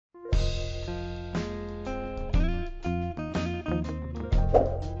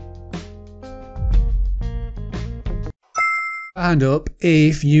hand up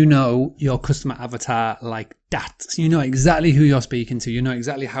if you know your customer avatar like that. So you know exactly who you're speaking to. You know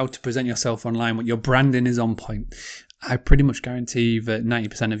exactly how to present yourself online. What your branding is on point. I pretty much guarantee that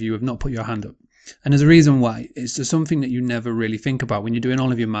 90% of you have not put your hand up. And there's a reason why. It's just something that you never really think about when you're doing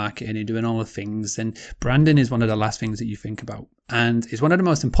all of your marketing, you're doing all the things, and branding is one of the last things that you think about. And it's one of the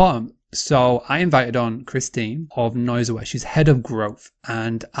most important. So I invited on Christine of Noiseaware. She's head of growth.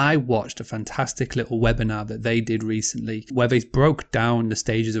 And I watched a fantastic little webinar that they did recently where they broke down the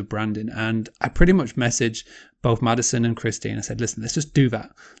stages of branding. And I pretty much messaged both Madison and Christine. I said, listen, let's just do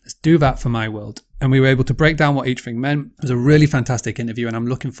that. Let's do that for my world. And we were able to break down what each thing meant. It was a really fantastic interview, and I'm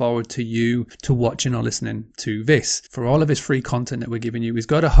looking forward to you to watching or listening to this. For all of this free content that we're giving you, is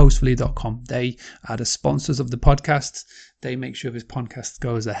go to hostfully.com. They are the sponsors of the podcast. They make sure this podcast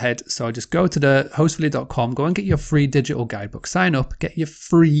goes ahead. So just go to the hostfully.com, go and get your free digital guidebook. Sign up, get your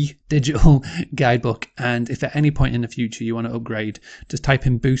free digital guidebook. And if at any point in the future you want to upgrade, just type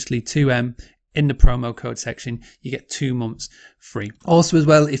in Boostly 2M in the promo code section. You get 2 months free. Also as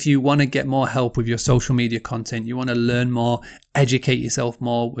well, if you want to get more help with your social media content, you want to learn more, educate yourself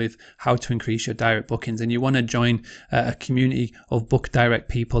more with how to increase your direct bookings, and you want to join a community of book direct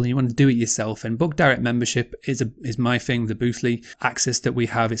people, and you want to do it yourself, and book direct membership is my thing. The Boostly access that we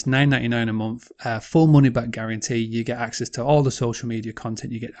have, it's $9.99 a month, full money back guarantee. You get access to all the social media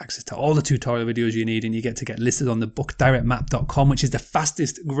content, you get access to all the tutorial videos you need, and you get to get listed on the bookdirectmap.com, which is the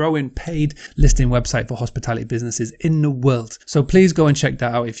fastest growing paid listing website for hospitality businesses in the world. So please go and check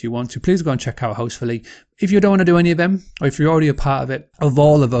that out if you want to. Please go and check out Hostfully. If you don't want to do any of them, or if you're already a part of it, of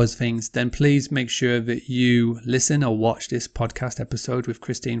all of those things, then please make sure that you listen or watch this podcast episode with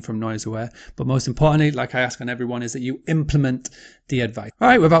Christine from Noiseaware. But most importantly, like I ask on everyone, is that you implement the advice. All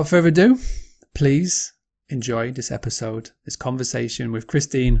right, without further ado, please enjoy this episode, this conversation with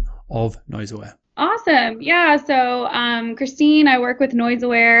Christine of Noiseaware. Awesome. Yeah. So, Christine, I work with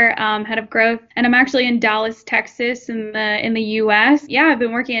Noiseaware, head of growth, and I'm actually in Dallas, Texas in the US. Yeah, I've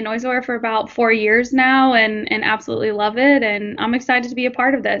been working at Noiseaware for about 4 years now and absolutely love it. And I'm excited to be a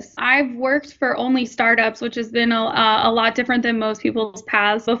part of this. I've worked for only startups, which has been a lot different than most people's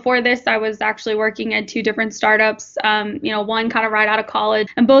paths. Before this, I was actually working at 2 different startups, one kind of right out of college,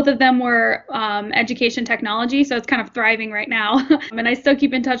 and both of them were education technology. So it's kind of thriving right now. And I still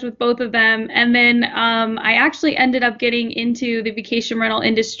keep in touch with both of them. And then I actually ended up getting into the vacation rental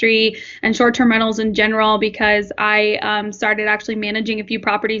industry and short-term rentals in general because I started actually managing a few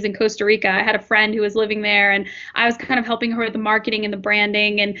properties in Costa Rica. I had a friend who was living there, and I was kind of helping her with the marketing and the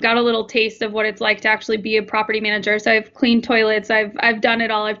branding, and got a little taste of what it's like to actually be a property manager. So I've cleaned toilets, I've done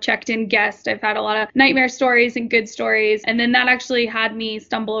it all, I've checked in guests, I've had a lot of nightmare stories and good stories, and then that actually had me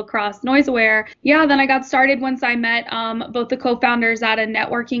stumble across Noiseaware. Yeah, then I got started once I met both the co-founders at a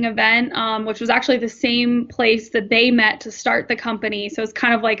networking event, which was actually the same place that they met to start the company. So it's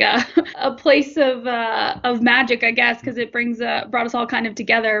kind of like a place of magic, I guess, because it brought us all kind of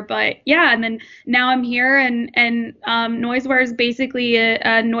together. But yeah, and then now I'm here, and Noiseaware is basically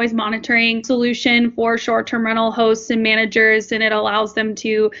a noise monitoring solution for short-term rental hosts and managers, and it allows them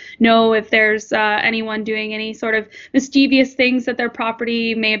to know if there's anyone doing any sort of mischievous things at their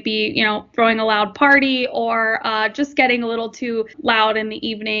property, may it be, throwing a loud party or just getting a little too loud in the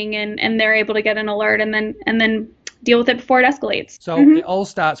evening, and they're able to get an alert and then deal with it before it escalates. So It all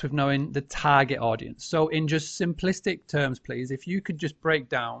starts with knowing the target audience. So in just simplistic terms, please, if you could just break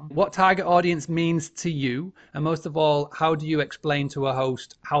down what target audience means to you, and most of all, how do you explain to a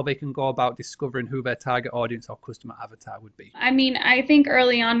host how they can go about discovering who their target audience or customer avatar would be? I mean, I think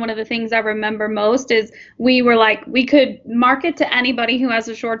early on, one of the things I remember most is we were like, we could market to anybody who has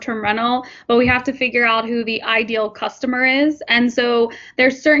a short-term rental, but we have to figure out who the ideal customer is. And so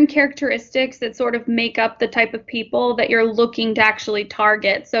there's certain characteristics that sort of make up the type of people that you're looking to actually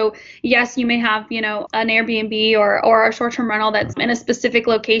target. So yes, you may have, an Airbnb or a short-term rental that's in a specific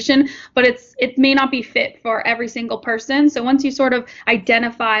location, but it may not be fit for every single person. So once you sort of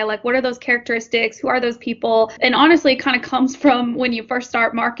identify, like, what are those characteristics, who are those people, and honestly, it kind of comes from when you first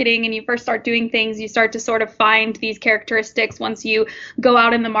start marketing and you first start doing things, you start to sort of find these characteristics once you go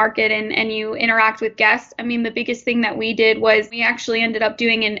out in the market and you interact with guests. I mean, the biggest thing that we did was we actually ended up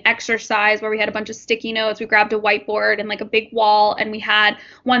doing an exercise where we had a bunch of sticky notes. We grabbed a whiteboard and like a big wall, and we had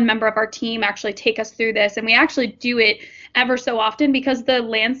one member of our team actually take us through this, and we actually do it ever so often because the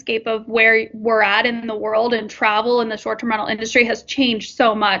landscape of where we're at in the world and travel and the short-term rental industry has changed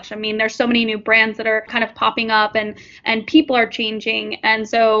so much. I mean, there's so many new brands that are kind of popping up and people are changing. And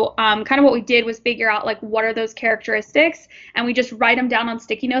so kind of what we did was figure out like what are those characteristics, and we just write them down on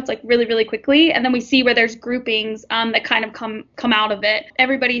sticky notes like really, really quickly. And then we see where there's groupings that kind of come out of it.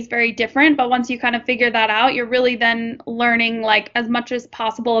 Everybody's very different, but once you kind of figure that out, you're really then learning like as much as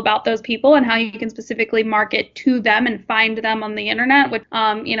possible about those people and how you can specifically market to them and find them on the internet, which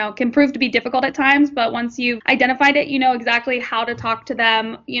can prove to be difficult at times. But once you've identified it, you know exactly how to talk to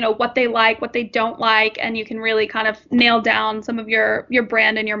them, you know what they like, what they don't like, and you can really kind of nail down some of your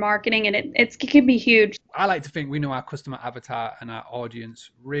brand and your marketing, and it can be huge. I like to think we know our customer avatar and our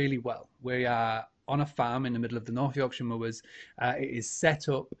audience really well. We are on a farm in the middle of the North Yorkshire Moors. It is set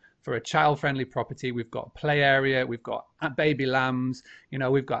up for a child-friendly property. We've got a play area, we've got baby lambs,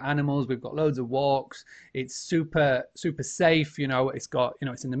 we've got animals, we've got loads of walks. It's super safe. It's got,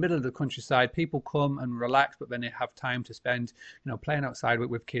 it's in the middle of the countryside. People come and relax, but then they have time to spend, playing outside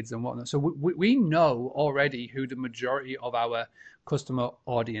with kids and whatnot. So we know already who the majority of our customer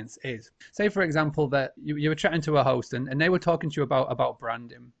audience is. Say, for example, that you were chatting to a host and they were talking to you about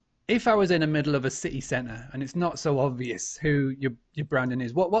branding. If I was in the middle of a city centre and it's not so obvious who your branding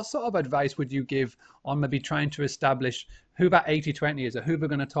is, what sort of advice would you give on maybe trying to establish who that 80-20 is, or who we're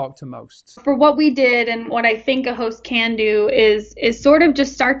going to talk to most? For what we did and what I think a host can do is sort of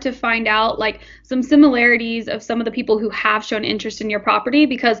just start to find out like some similarities of some of the people who have shown interest in your property,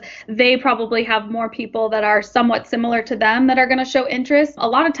 because they probably have more people that are somewhat similar to them that are going to show interest. A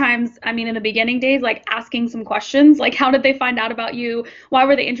lot of times, I mean, in the beginning days, like asking some questions, like how did they find out about you? Why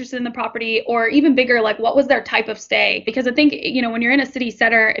were they interested in the property? Or even bigger, like what was their type of stay? Because I think, when you're in a city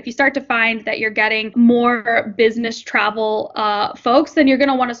center, if you start to find that you're getting more business travel folks, then you're going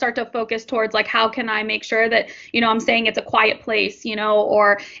to want to start to focus towards like, how can I make sure that, I'm saying it's a quiet place,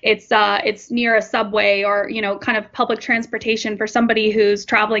 or it's near a subway, or, kind of public transportation for somebody who's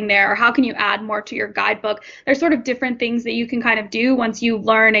traveling there, or how can you add more to your guidebook? There's sort of different things that you can kind of do once you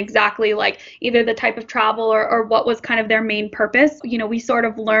learn exactly like either the type of travel or what was kind of their main purpose. We sort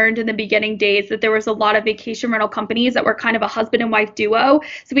of learned in the beginning days that there was a lot of vacation rental companies that were kind of a husband and wife duo.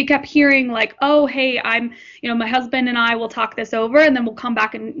 So we kept hearing like, oh, hey, my husband and I will talk this over and then we'll come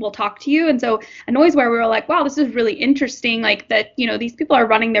back and we'll talk to you. And so at Noiseaware, we were like, wow, this is really interesting. Like that, these people are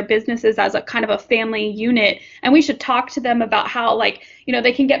running their businesses as a kind of a family unit, and we should talk to them about how like,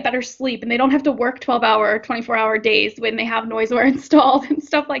 they can get better sleep and they don't have to work 12-hour, 24-hour days when they have Noiseaware installed and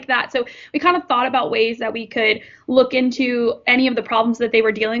stuff like that. So we kind of thought about ways that we could look into any of the problems that they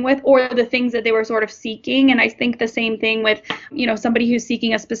were dealing with or the things that they were sort of seeking. And I think the same thing with, somebody who's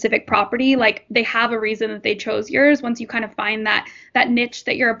seeking a specific property, like they have a reason that they chose yours. Once you kind of find that niche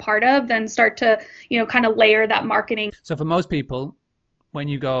that you're a part of, then start to, kind of layer that marketing. So for most people, when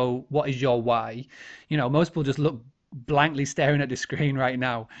you go, what is your why? Most people just look blankly staring at the screen right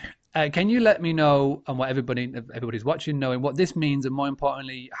now. Can you let me know, and what everybody's watching, knowing what this means, and more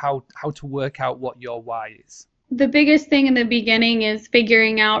importantly, how to work out what your why is? The biggest thing in the beginning is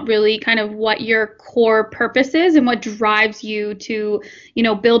figuring out really kind of what your core purpose is and what drives you to,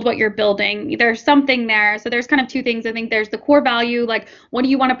 build what you're building. There's something there. So there's kind of two things. I think there's the core value, like what do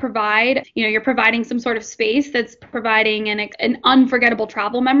you want to provide? You're providing some sort of space that's providing an unforgettable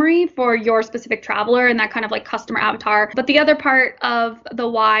travel memory for your specific traveler and that kind of like customer avatar. But the other part of the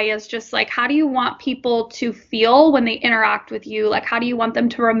why is just like, how do you want people to feel when they interact with you? Like, how do you want them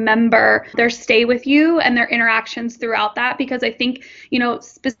to remember their stay with you and their interaction throughout that? Because I think,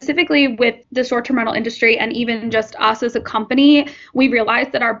 specifically with the short-term rental industry and even just us as a company, we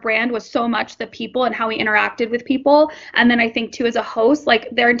realized that our brand was so much the people and how we interacted with people. And then I think too, as a host, like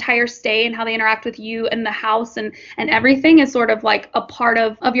their entire stay and how they interact with you and the house and everything is sort of like a part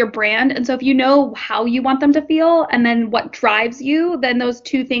of your brand. And so if you know how you want them to feel and then what drives you, then those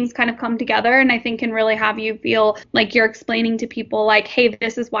two things kind of come together, and I think can really have you feel like you're explaining to people like, hey,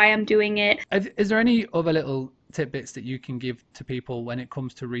 this is why I'm doing it. Is there any other little tidbits that you can give to people when it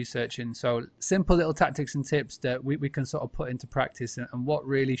comes to researching? So simple little tactics and tips that we can sort of put into practice, and what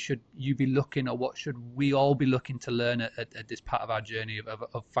really should you be looking, or what should we all be looking to learn at this part of our journey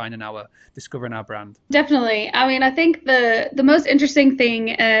of discovering our brand? Definitely. I mean, I think the most interesting thing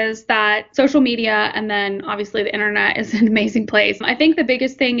is that social media, and then obviously the internet, is an amazing place. I think the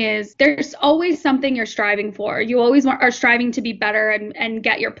biggest thing is there's always something you're striving for. You always are striving to be better and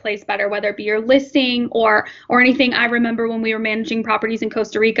get your place better, whether it be your listing or anything. I remember when we were managing properties in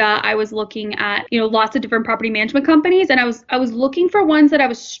Costa Rica, I was looking at, lots of different property management companies, and I was looking for ones that I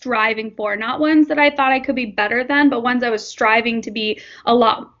was striving for, not ones that I thought I could be better than, but ones I was striving to be a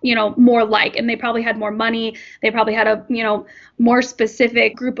lot, more like. And they probably had more money. They probably had a, more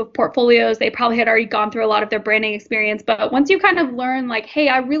specific group of portfolios. They probably had already gone through a lot of their branding experience. But once you kind of learn, like, hey,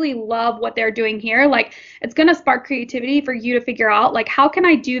 I really love what they're doing here, like, it's going to spark creativity for you to figure out, like, how can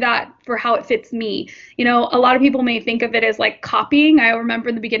I do that for how it fits me? A lot of people may think of it as like copying. I remember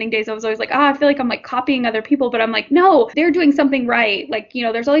in the beginning days, I was always like, I feel like I'm like copying other people, but I'm like, no, they're doing something right. Like,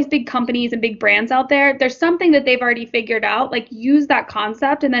 there's all these big companies and big brands out there. There's something that they've already figured out, like use that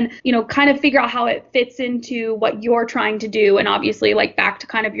concept and then, kind of figure out how it fits into what you're trying to do. And obviously, like back to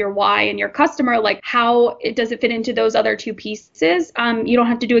kind of your why and your customer, like how does it fit into those other two pieces? You don't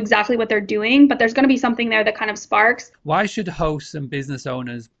have to do exactly what they're doing, but there's going to be something there that kind of sparks. Why should hosts and business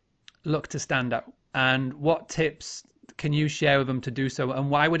owners look to stand out? And what tips can you share with them to do so? And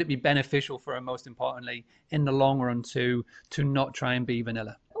why would it be beneficial for them, most importantly, in the long run to not try and be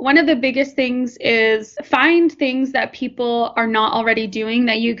vanilla? One of the biggest things is find things that people are not already doing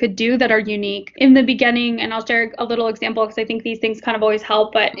that you could do that are unique. In the beginning, and I'll share a little example because I think these things kind of always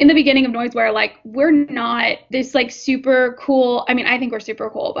help, but in the beginning of Noiseaware, like we're not this like super cool, I mean, I think we're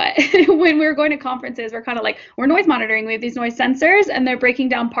super cool, but when we're going to conferences, we're kind of like, we're noise monitoring. We have these noise sensors and they're breaking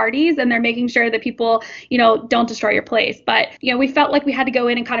down parties and they're making sure that people, don't destroy your place. But, we felt like we had to go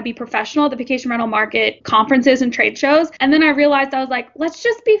in and kind of be professional at the vacation rental market conferences and trade shows. And then I realized I was like, let's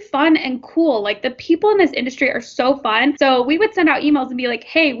just be fun and cool. Like the people in this industry are so fun. So we would send out emails and be like,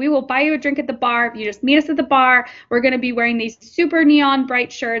 hey, we will buy you a drink at the bar if you just meet us at the bar. We're going to be wearing these super neon bright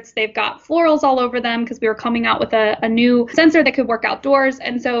shirts. They've got florals all over them because we were coming out with a new sensor that could work outdoors.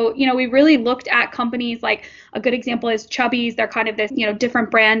 And so, we really looked at companies like a good example is Chubby's. They're kind of this,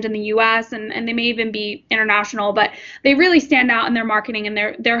 different brand in the US and they may even be international, but they really stand out in their marketing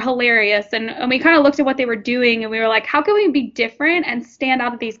and they're hilarious. And we kind of looked at what they were doing and we were like, how can we be different and stand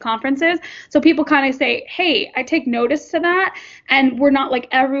out at these conferences? So people kind of say, hey, I take notice to that. And we're not like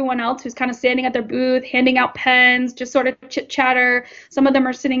everyone else who's kind of standing at their booth, handing out pens, just sort of chit chatter. Some of them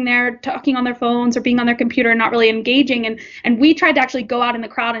are sitting there talking on their phones or being on their computer and not really engaging. And we tried to actually go out in the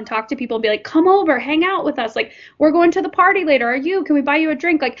crowd and talk to people and be like, come over, hang out with us. Like, we're going to the party later. Can we buy you a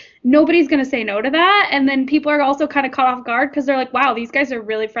drink? Like, nobody's going to say no to that. And then people are also kind of caught off guard because they're like, wow, these guys are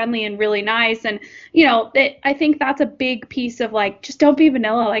really friendly and really nice. And, I think that's a big piece of like, just don't be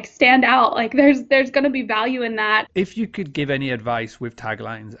vanilla, like stand out. Like there's going to be value in that. If you could give any advice with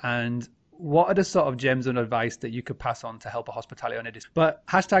taglines, and what are the sort of gems and advice that you could pass on to help a hospitality owner? But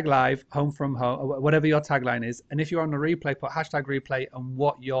 #live, home from home, whatever your tagline is. And if you're on the replay, put #replay and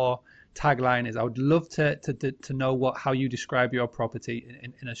what your tagline is. I would love to know how you describe your property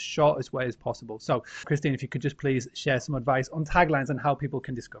in as shortest way as possible. So Christine, if you could just please share some advice on taglines and how people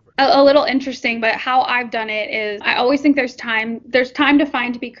can discover it. A little interesting, but how I've done it is I always think there's time to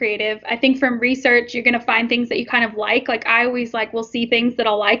find to be creative. I think from research, you're going to find things that you kind of like I always will see things that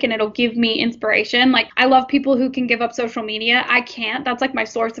I'll like and it'll give me inspiration. Like I love people who can give up social media. I can't. That's like my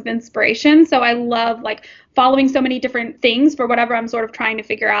source of inspiration. So I love following so many different things for whatever I'm sort of trying to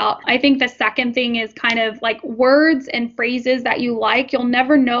figure out. I think the second thing is kind of like words and phrases that you like. You'll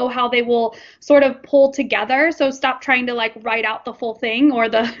never know how they will sort of pull together. So stop trying to write out the full thing or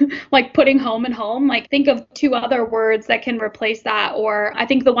the putting home and home. Think of two other words that can replace that. Or I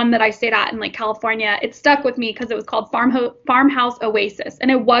think the one that I stayed at in California, it stuck with me because it was called Farmhouse Oasis. And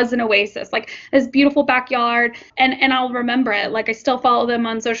it was an oasis, this beautiful backyard. And I'll remember it. I still follow them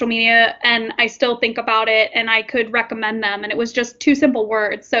on social media and I still think about it. And I could recommend them. And it was just two simple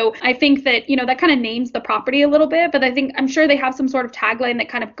words. So I think that, that kind of names the property a little bit, but I'm sure they have some sort of tagline that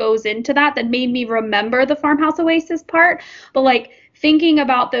kind of goes into that made me remember the Farmhouse Oasis part. But thinking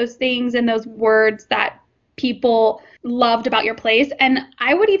about those things and those words that people loved about your place. And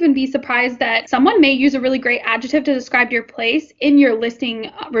I would even be surprised that someone may use a really great adjective to describe your place in your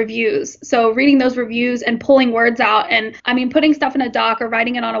listing reviews. So reading those reviews and pulling words out, and putting stuff in a doc or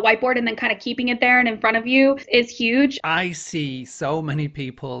writing it on a whiteboard and then kind of keeping it there and in front of you is huge. I see so many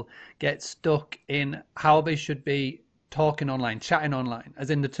people get stuck in how they should be talking online, chatting online, as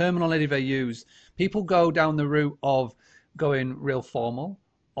in the terminology they use. People go down the route of going real formal,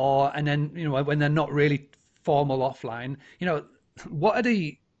 and then when they're not really formal offline, what are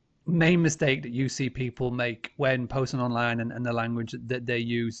the main mistake that you see people make when posting online and the language that they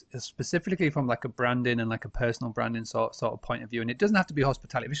use, specifically from like a branding and like a personal branding sort of point of view? And it doesn't have to be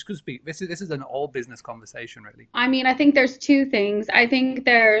hospitality. This is an all business conversation, really. I mean, I think there's two things. I think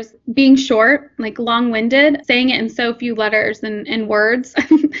there's being short, like long-winded, saying it in so few letters and words.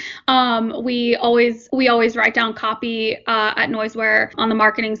 We always write down copy at Noiseware on the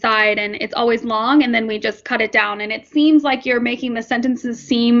marketing side, and it's always long, and then we just cut it down. And it seems like you're making the sentences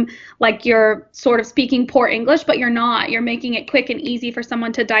seem like you're sort of speaking poor English, but you're not. You're making it quick and easy for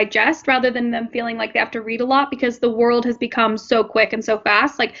someone to digest rather than them feeling like they have to read a lot, because the world has become so quick and so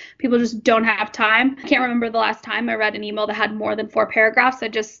fast. Like, people just don't have time. I can't remember the last time I read an email that had more than 4 paragraphs. I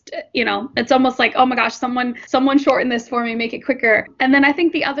just, it's almost like, oh my gosh, someone shorten this for me, make it quicker. And then I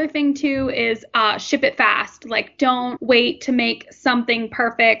think the other thing too is ship it fast. Like, don't wait to make something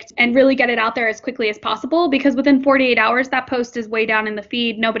perfect, and really get it out there as quickly as possible, because within 48 hours, that post is way down in the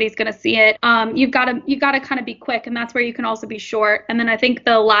feed. Nobody's going to see it. You've got to kind of be quick, and that's where you can also be short. And then I think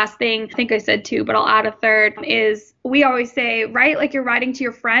the last thing, I think I said 2, but I'll add a third, is we always say, write like you're writing to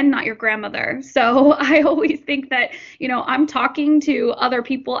your friend, not your grandmother. So I always think that, I'm talking to other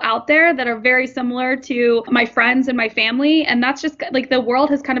people out there that are very similar to my friends and my family. And that's just like, the world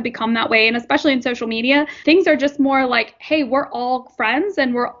has kind of become that way. And especially in social media, things are just more like, hey, we're all friends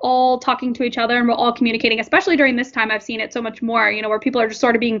and we're all talking to each other and we're all communicating. Especially during this time, I've seen it so much more, where people are just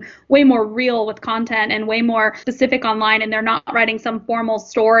sort of being way more real with content and way more specific online. And they're not writing some formal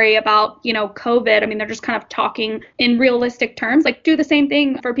story about, COVID. I mean, they're just kind of talking in realistic terms. Like, do the same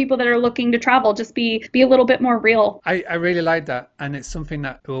thing for people that are looking to travel. Just be a little bit more real. I really like that, and it's something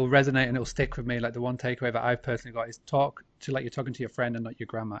that will resonate and it'll stick with me. Like, the one takeaway that I've personally got is talk to like you're talking to your friend and not your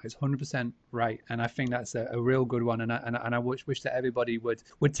grandma. It's 100% right, and I think that's a real good one. And I wish that everybody would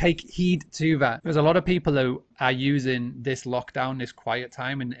take heed to that. There's a lot of people who are using this lockdown, this quiet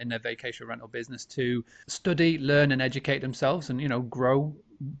time in their vacation rental business to study, learn, and educate themselves, and grow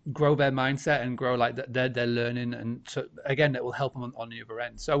their mindset and grow like their learning, and so again that will help them on the other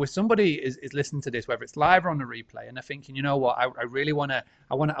end. So if somebody is listening to this, whether it's live or on the replay, and they're thinking, you know what, I really want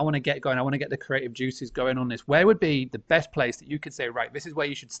to get going, I want to get the creative juices going on this, where would be the best place that you could say, right, this is where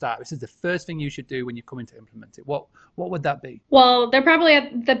you should start, this is the first thing you should do when you come in to implement it? What would that be? Well, they're probably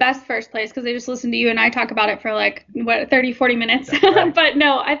at the best first place because they just listen to you and I talk about it for like 30-40 minutes. Right. But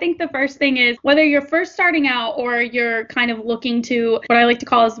no, I think the first thing is, whether you're first starting out or you're kind of looking to what I like to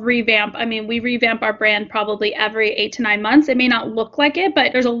call is revamp. I mean, we revamp our brand probably every 8 to 9 months. It may not look like it,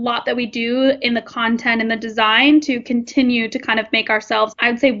 but there's a lot that we do in the content and the design to continue to kind of make ourselves, I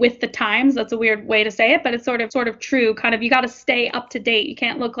would say, with the times. That's a weird way to say it, but it's sort of true. Kind of, you got to stay up to date. You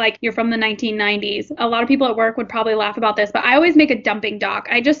can't look like you're from the 1990s. A lot of people at work would probably laugh about this, but I always make a dumping doc.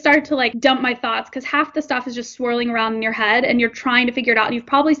 I just start to like dump my thoughts, because half the stuff is just swirling around in your head and you're trying to figure it out. You've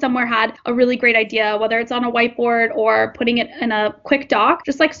probably somewhere had a really great idea, whether it's on a whiteboard or putting it in a quick doc.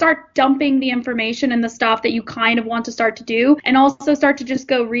 Just like start dumping the information and the stuff that you kind of want to start to do, and also start to just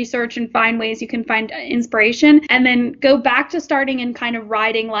go research and find ways you can find inspiration, and then go back to starting and kind of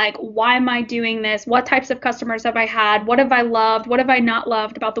writing like, why am I doing this? What types of customers have I had? What have I loved? What have I not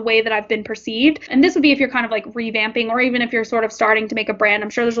loved about the way that I've been perceived? And this would be if you're kind of like revamping, or even if you're sort of starting to make a brand. I'm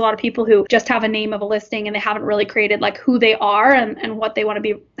sure there's a lot of people who just have a name of a listing and they haven't really created like who they are and what they want to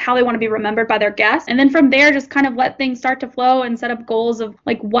be, how they want to be remembered by their guests. And then from there, just kind of let things start to flow and set up goals of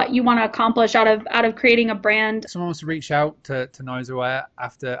like what you want to accomplish out of creating a brand. Someone wants to reach out to Noiseaware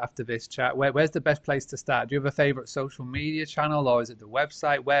after this chat. Where's the best place to start? Do you have a favorite social media channel, or is it the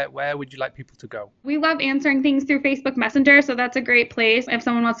website? Where would you like people to go? We love answering things through Facebook Messenger, so that's a great place. If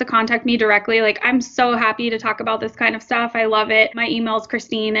someone wants to contact me directly, like, I'm so happy to talk about this kind of stuff. I love it. My email is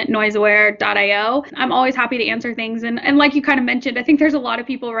Christine@noiseaware.io. I'm always happy to answer things. And like you kind of mentioned, I think there's a lot of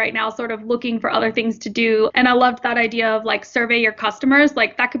people right now sort of looking for other things to do. And I loved that idea of like survey your customers.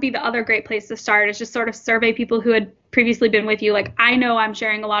 Like, that could be the other great place to start, is just sort of survey people who had previously been with you. Like, I know I'm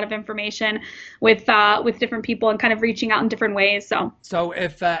sharing a lot of information with different people and kind of reaching out in different ways. So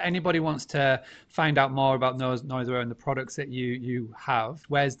if anybody wants to find out more about Noiseaware and the products that you have,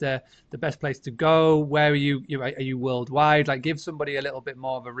 where's the best place to go? Where are you worldwide? Like, give somebody a little bit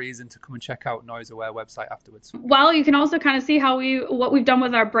more of a reason to come and check out Noiseaware website afterwards. Well, you can also kind of see what we've done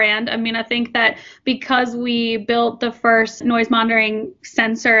with our brand. I mean, I think that because we built the first noise monitoring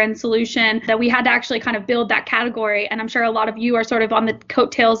sensor and solution, that we had to actually kind of build that category category. And I'm sure a lot of you are sort of on the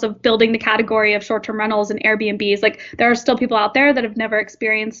coattails of building the category of short-term rentals and Airbnbs. Like there are still people out there that have never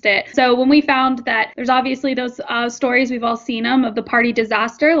experienced it. So when we found that there's obviously those stories, we've all seen them, of the party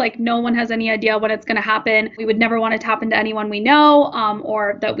disaster, like no one has any idea when it's going to happen. We would never want it to happen to anyone we know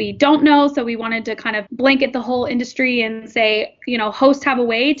or that we don't know. So we wanted to kind of blanket the whole industry and say, you know, hosts have a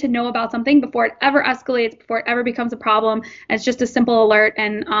way to know about something before it ever escalates, before it ever becomes a problem. It's just a simple alert.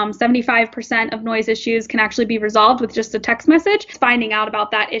 And 75% of noise issues can actually be resolved with just a text message, finding out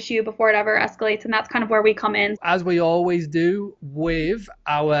about that issue before it ever escalates. And that's kind of where we come in. As we always do with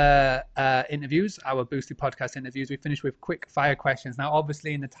our interviews, our Boostly podcast interviews, we finish with quick fire questions. Now,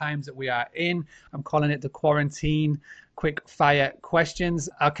 obviously, in the times that we are in, I'm calling it the quarantine quick fire questions.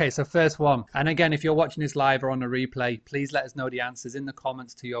 Okay, so first one. And again, if you're watching this live or on a replay, please let us know the answers in the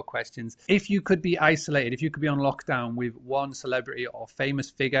comments to your questions. If you could be isolated, if you could be on lockdown with one celebrity or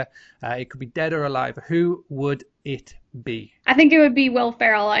famous figure, it could be dead or alive, who would it be? I think it would be Will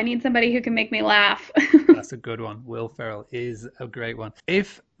Ferrell. I need somebody who can make me laugh. That's a good one. Will Ferrell is a great one.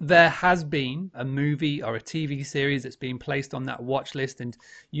 If there has been a movie or a TV series that's been placed on that watch list and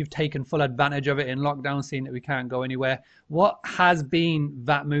you've taken full advantage of it in lockdown, seeing that we can't go anywhere, what has been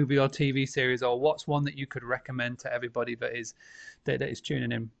that movie or TV series, or what's one that you could recommend to everybody that is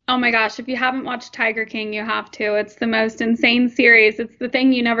tuning in? Oh my gosh, if you haven't watched Tiger King, you have to. It's the most insane series. It's the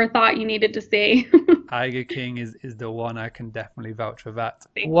thing you never thought you needed to see. Tiger King is the one. I can definitely vouch for that.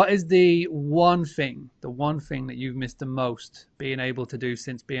 What is the one thing that you've missed the most being able to do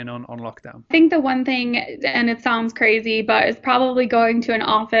since being on lockdown? I think the one thing, and it sounds crazy, but it's probably going to an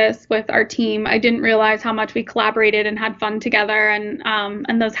office with our team. I didn't realize how much we collaborated and had fun together,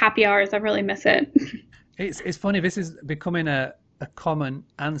 and those happy hours, I really miss it. It's funny. This is becoming a common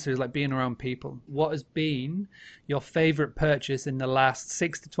answer, is like being around people. What has been your favorite purchase in the last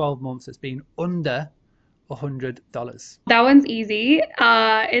 6 to 12 months that's been under $100? That one's easy.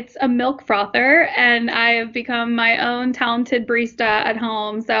 It's a milk frother, and I have become my own talented barista at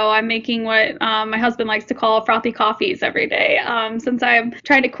home. So I'm making what my husband likes to call frothy coffees every day, since I'm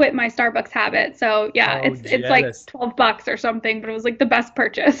trying to quit my Starbucks habit. So yeah, it's like $12 or something, but it was like the best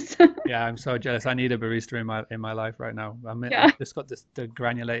purchase. Yeah, I'm so jealous. I need a barista in my life right now. I've just got the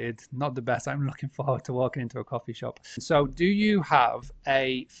granulated, not the best. I'm looking forward to walking into a coffee shop. So do you have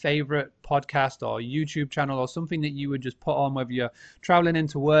a favorite podcast or YouTube channel or something that you would just put on, whether you're traveling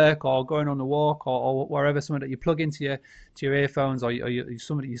into work or going on a walk or wherever, something that you plug into your earphones, or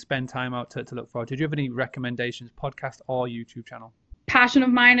something that you spend time out to look forward to? Do you have any recommendations, podcast or YouTube channel? Passion of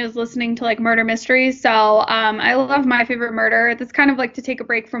mine is listening to like murder mysteries. So I love My Favorite Murder. That's kind of like to take a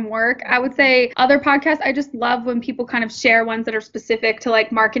break from work. I would say other podcasts, I just love when people kind of share ones that are specific to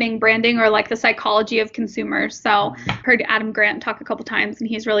like marketing, branding, or like the psychology of consumers. So I've heard Adam Grant talk a couple times, and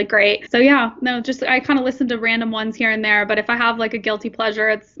he's really great. So yeah, no, just I kind of listen to random ones here and there. But if I have like a guilty pleasure,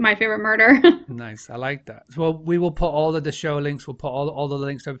 it's My Favorite Murder. Nice. I like that. Well, we will put all of the show links. We'll put all the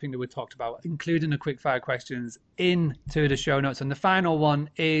links to everything that we talked about, including the quick fire questions, into the show notes. And the final one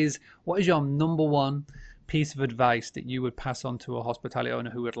is, what is your number one piece of advice that you would pass on to a hospitality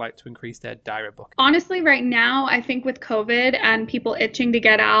owner who would like to increase their direct booking? Honestly, right now, I think with COVID and people itching to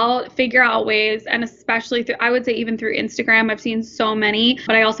get out, figure out ways, and especially through, I would say even through Instagram, I've seen so many,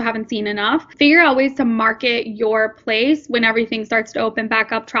 but I also haven't seen enough. Figure out ways to market your place when everything starts to open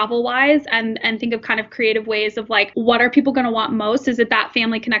back up travel-wise, and think of kind of creative ways of like, what are people going to want most? Is it that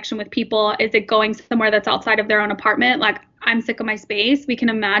family connection with people? Is it going somewhere that's outside of their own apartment? Like, I'm sick of my space. We can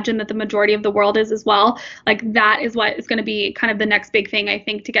imagine that the majority of the world is as well. Like that is what is going to be kind of the next big thing, I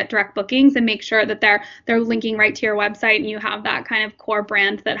think, to get direct bookings, and make sure that they're linking right to your website, and you have that kind of core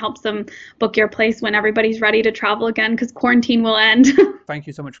brand that helps them book your place when everybody's ready to travel again, because quarantine will end. Thank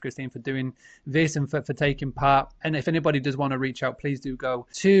you so much, Christine, for doing this and for taking part. And if anybody does want to reach out, please do go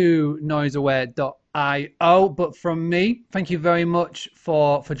to noiseaware.io. But from me, thank you very much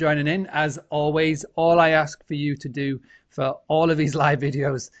for joining in. As always, all I ask for you to do for all of these live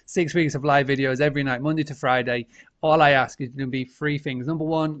videos, 6 weeks of live videos every night, Monday to Friday, all I ask is going to be 3 things. Number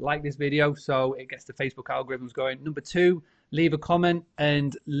 1, like this video so it gets the Facebook algorithms going. Number 2, leave a comment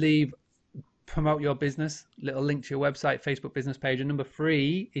and promote your business, little link to your website, Facebook business page. And number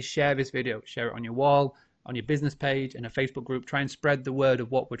 3 is share this video. Share it on your wall, on your business page, and a Facebook group. Try and spread the word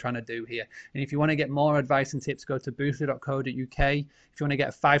of what we're trying to do here. And if you want to get more advice and tips, go to boostly.co.uk. If you want to get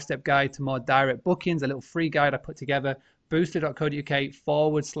a 5-step guide to more direct bookings, a little free guide I put together,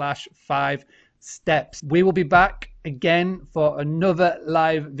 boostly.co.uk/5 steps. We will be back again for another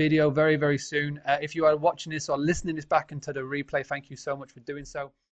live video very, very soon. If you are watching this or listening this back into the replay, thank you so much for doing so.